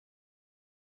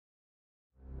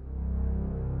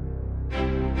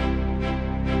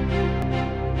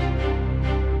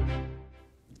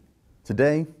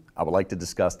Today, I would like to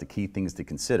discuss the key things to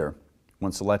consider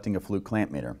when selecting a Fluke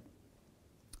clamp meter.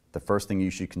 The first thing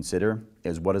you should consider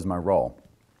is, what is my role?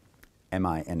 Am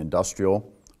I an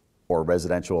industrial or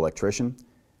residential electrician?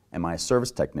 Am I a service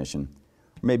technician?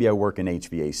 Or maybe I work in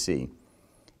HVAC.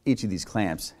 Each of these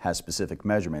clamps has specific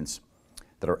measurements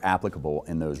that are applicable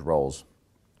in those roles.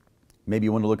 Maybe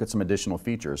you want to look at some additional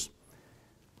features.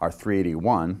 Our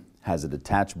 381 has a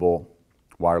detachable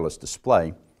wireless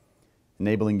display,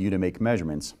 enabling you to make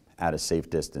measurements at a safe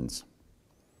distance.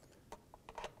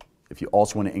 If you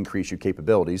also want to increase your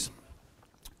capabilities,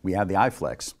 we have the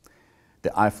iFlex. The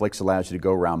iFlex allows you to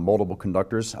go around multiple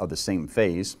conductors of the same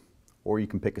phase, or you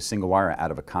can pick a single wire out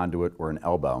of a conduit or an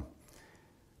elbow.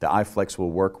 The iFlex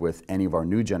will work with any of our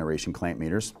new generation clamp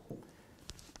meters.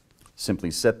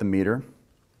 Simply set the meter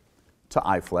to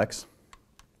iFlex,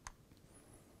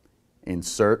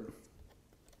 insert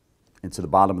into the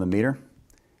bottom of the meter,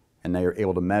 and now you're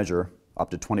able to measure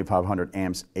up to 2500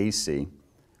 amps AC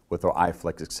with our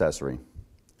iFlex accessory.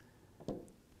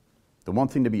 The one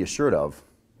thing to be assured of,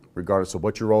 regardless of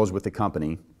what your role is with the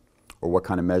company or what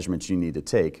kind of measurements you need to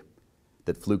take,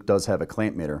 that Fluke does have a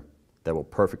clamp meter that will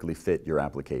perfectly fit your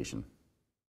application.